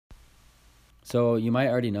So you might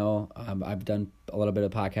already know, I've done a little bit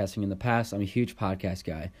of podcasting in the past. I'm a huge podcast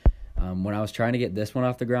guy. When I was trying to get this one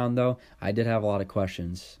off the ground, though, I did have a lot of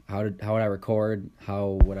questions. How would I record?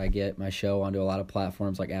 How would I get my show onto a lot of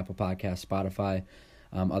platforms like Apple Podcasts, Spotify,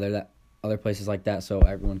 other places like that, so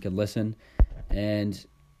everyone could listen? And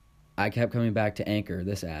I kept coming back to Anchor,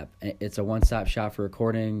 this app. It's a one-stop shop for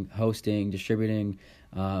recording, hosting, distributing.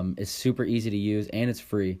 It's super easy to use, and it's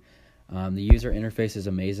free. The user interface is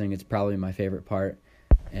amazing. It's probably my favorite part.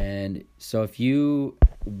 And so if you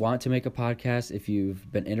want to make a podcast, if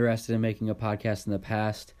you've been interested in making a podcast in the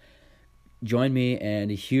past, join me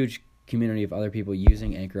and a huge community of other people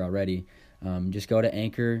using Anchor already. Just go to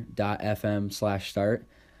anchor.fm/start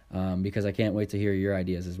because I can't wait to hear your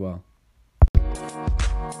ideas as well.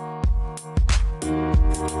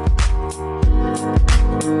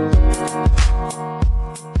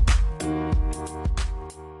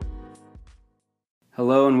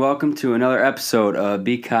 Hello and welcome to another episode of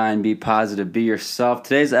Be Kind, Be Positive, Be Yourself.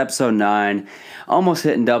 Today's episode 9, almost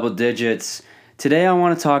hitting double digits. Today I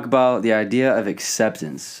want to talk about the idea of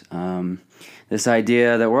acceptance. This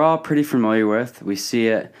idea that we're all pretty familiar with. We see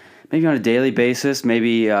it maybe on a daily basis,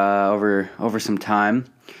 maybe over some time.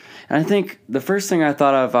 And I think the first thing I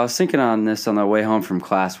thought of, I was thinking on this on the way home from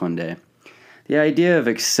class one day. The idea of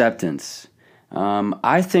acceptance.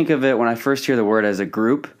 I think of it when I first hear the word as a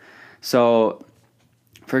group. So,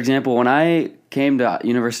 for example, when I came to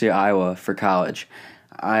University of Iowa for college,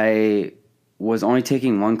 I was only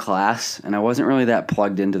taking one class, and I wasn't really that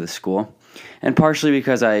plugged into the school. And partially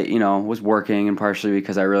because I, was working, and partially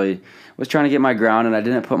because I really was trying to get my ground, and I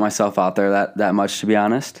didn't put myself out there that much, to be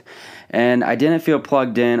honest. And I didn't feel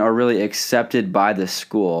plugged in or really accepted by the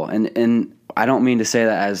school. And I don't mean to say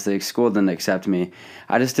that as the school didn't accept me.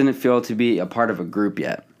 I just didn't feel to be a part of a group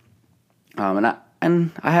yet.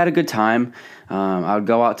 And I had a good time. I would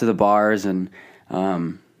go out to the bars and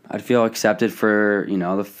I'd feel accepted for,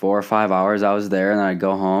 the 4 or 5 hours I was there, and then I'd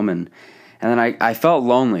go home and then I felt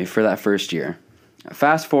lonely for that first year.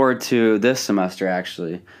 Fast forward to this semester,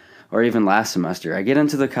 actually, or even last semester. I get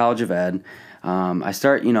into the College of Ed. I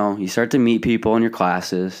start, you start to meet people in your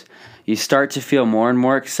classes. You start to feel more and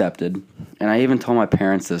more accepted. And I even told my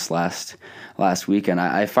parents this last weekend.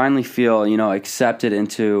 I finally feel, accepted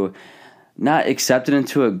into... not accepted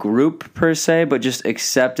into a group per se, but just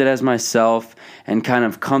accepted as myself and kind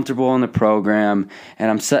of comfortable in the program. And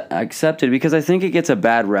I'm accepted because I think it gets a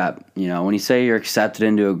bad rep. When you say you're accepted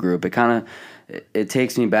into a group, it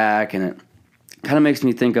takes me back, and it kind of makes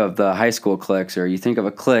me think of the high school cliques, or you think of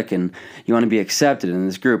a clique and you want to be accepted in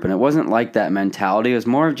this group. And it wasn't like that mentality. It was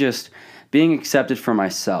more of just being accepted for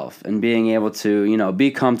myself and being able to, be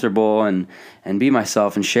comfortable and be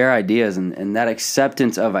myself and share ideas and that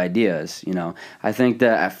acceptance of ideas. I think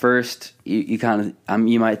that at first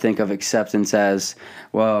you might think of acceptance as,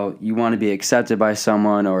 well, you want to be accepted by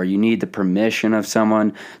someone or you need the permission of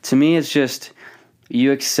someone. To me, it's just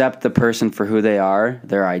you accept the person for who they are,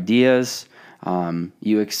 their ideas.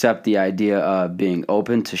 You accept the idea of being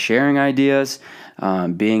open to sharing ideas,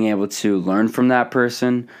 being able to learn from that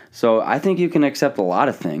person. So I think you can accept a lot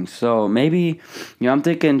of things. So maybe, I'm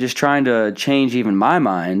thinking just trying to change even my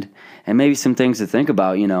mind and maybe some things to think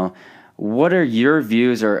about, what are your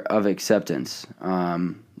views of acceptance?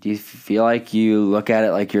 Do you feel like you look at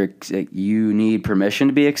it like you need permission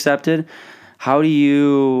to be accepted? How do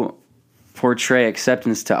you portray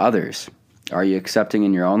acceptance to others? Are you accepting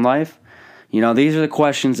in your own life? These are the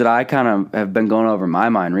questions that I kind of have been going over in my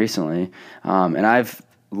mind recently. And I've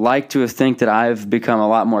liked to think that I've become a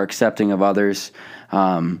lot more accepting of others.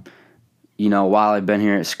 While I've been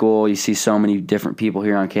here at school, you see so many different people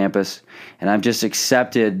here on campus. And I've just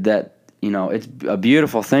accepted that, it's a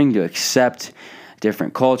beautiful thing to accept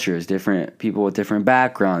different cultures, different people with different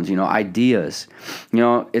backgrounds, ideas.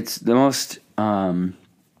 It's the most...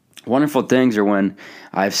 wonderful things are when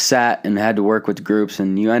I've sat and had to work with groups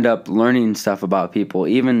and you end up learning stuff about people,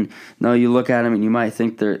 even though you look at them and you might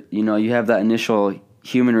think they're, you have that initial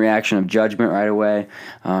human reaction of judgment right away.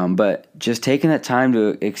 But just taking that time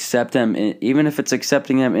to accept them, even if it's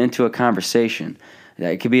accepting them into a conversation,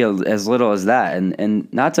 it could be as little as that.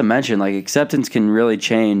 And not to mention, like, acceptance can really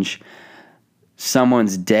change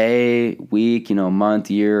someone's day, week,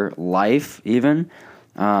 month, year, life even.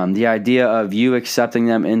 The idea of you accepting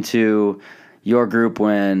them into your group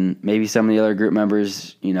when maybe some of the other group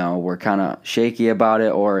members, were kind of shaky about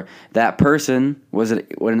it, or that person was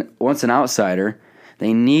once an outsider,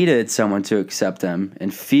 they needed someone to accept them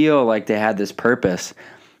and feel like they had this purpose,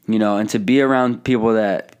 and to be around people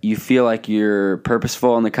that you feel like you're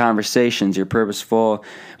purposeful in the conversations, you're purposeful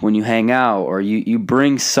when you hang out, or you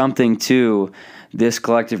bring something to this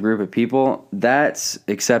collective group of people, that's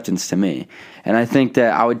acceptance to me. And I think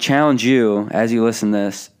that I would challenge you as you listen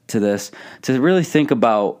to this to really think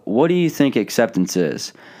about, what do you think acceptance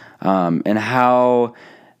is? And how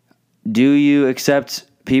do you accept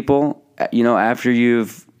people, after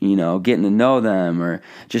you've, getting to know them, or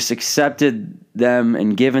just accepted them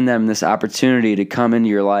and given them this opportunity to come into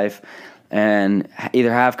your life and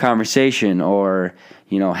either have conversation or,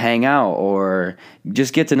 hang out or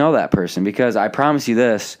just get to know that person. Because I promise you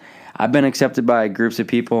this, I've been accepted by groups of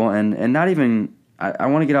people, and not even, I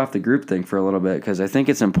want to get off the group thing for a little bit, because I think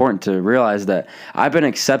it's important to realize that I've been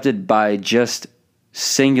accepted by just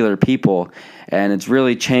singular people, and it's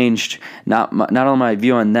really changed not only my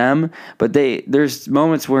view on them, but there's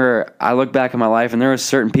moments where I look back in my life and there were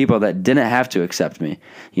certain people that didn't have to accept me.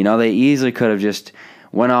 They easily could have just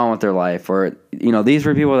went on with their life, or these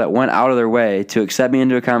were people that went out of their way to accept me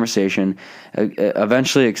into a conversation,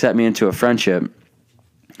 eventually accept me into a friendship.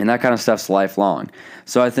 And that kind of stuff's lifelong.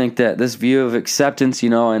 So I think that this view of acceptance,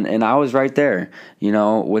 and I was right there,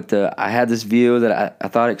 I had this view that I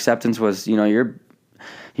thought acceptance was,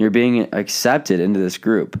 you're being accepted into this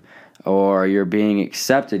group, or you're being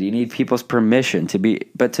accepted. You need people's permission to be.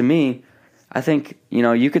 But to me, I think,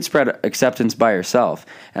 you could spread acceptance by yourself.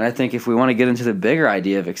 And I think if we want to get into the bigger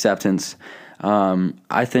idea of acceptance,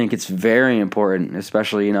 I think it's very important,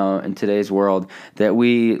 especially, in today's world, that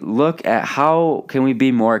we look at how can we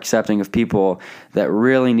be more accepting of people that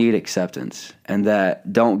really need acceptance and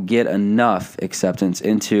that don't get enough acceptance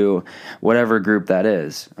into whatever group that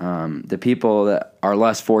is. The people that are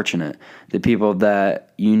less fortunate, the people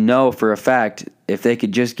that for a fact, if they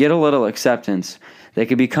could just get a little acceptance, they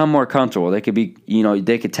could become more comfortable. They could be,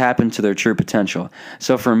 they could tap into their true potential.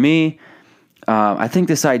 So for me, I think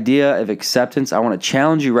this idea of acceptance, I want to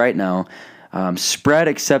challenge you right now. Spread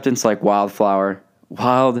acceptance like wildflowers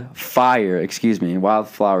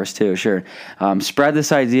too, sure. Spread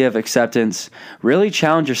this idea of acceptance. Really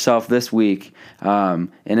challenge yourself this week and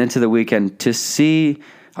into the weekend to see,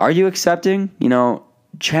 are you accepting?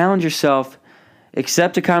 Challenge yourself.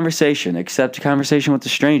 Accept a conversation. Accept a conversation with a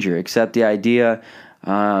stranger. Accept the idea,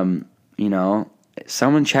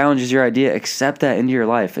 someone challenges your idea, accept that into your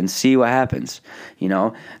life and see what happens.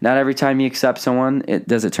 Not every time you accept someone, it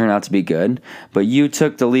turn out to be good, but you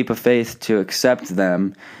took the leap of faith to accept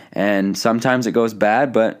them, and sometimes it goes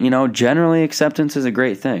bad, but, generally acceptance is a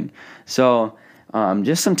great thing. So,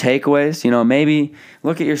 just some takeaways, maybe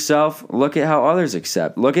look at yourself, look at how others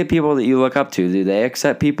accept, look at people that you look up to. Do they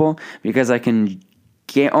accept people? Because I can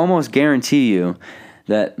almost guarantee you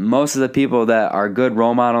that most of the people that are good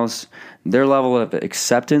role models, their level of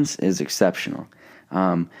acceptance is exceptional.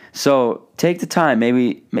 So take the time,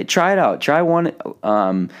 maybe try it out. Try one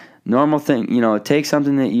normal thing, take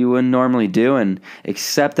something that you wouldn't normally do and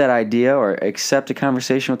accept that idea, or accept a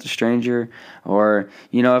conversation with a stranger, or,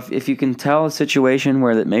 if you can tell a situation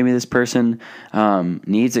where that maybe this person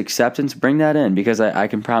needs acceptance, bring that in, because I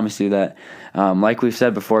can promise you that, like we've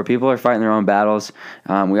said before, people are fighting their own battles.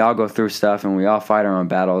 We all go through stuff and we all fight our own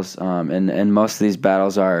battles, and most of these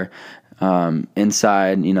battles are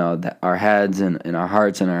inside, our heads and our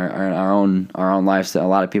hearts and our own lives that a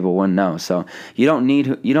lot of people wouldn't know. So you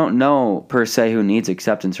don't know per se who needs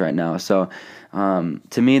acceptance right now. So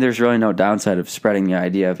to me, there's really no downside of spreading the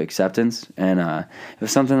idea of acceptance. And it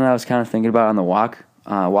was something that I was kind of thinking about on the walk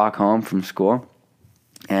home from school,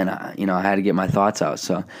 and I had to get my thoughts out.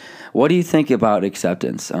 So what do you think about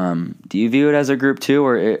acceptance? Do you view it as a group too,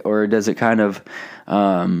 or does it kind of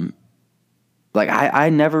I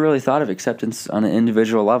never really thought of acceptance on an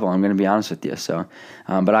individual level, I'm going to be honest with you. So,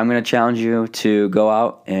 but I'm going to challenge you to go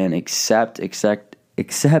out and accept. Say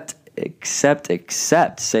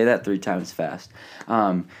that 3 times fast.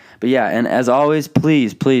 But yeah, and as always,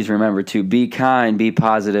 please remember to be kind, be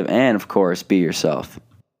positive, and of course, be yourself.